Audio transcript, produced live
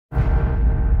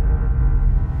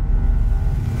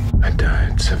I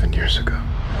died 7 years ago.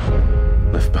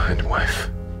 Left behind a wife,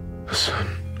 a son,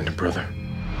 and a brother.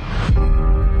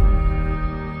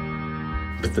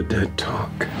 But the dead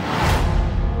talk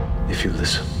if you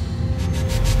listen.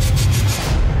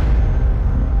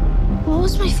 What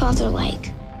was my father like?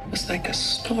 It was like a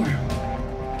storm.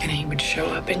 And he would show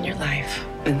up in your life,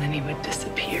 and then he would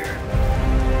disappear.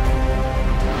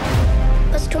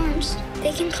 But storms,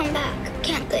 they can come back,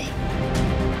 can't they?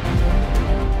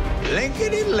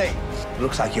 Linkety-link.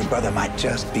 Looks like your brother might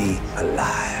just be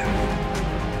alive.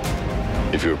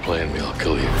 If you were playing me, I'll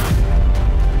kill you.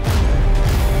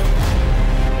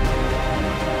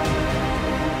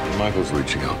 Michael's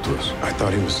reaching out to us. I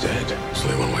thought he was dead. There's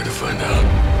only one way to find out.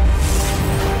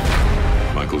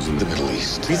 Michael's in the Middle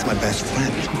East. He's my best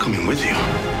friend. I'm coming with you.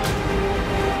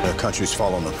 Our country's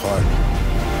falling apart.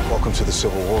 Welcome to the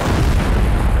Civil War.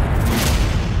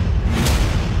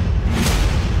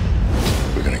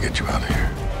 We're gonna get you out of here.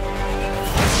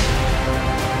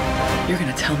 You're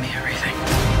gonna tell me everything.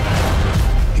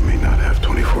 You may not have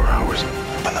 24 hours.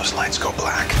 When those lights go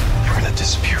black, we're gonna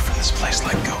disappear from this place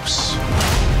like ghosts.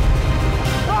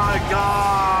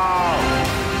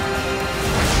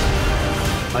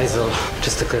 Preison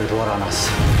just declared war on us.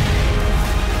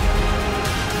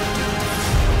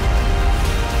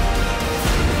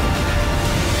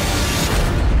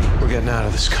 We're getting out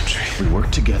of this country. We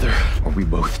work together, or we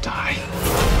both die.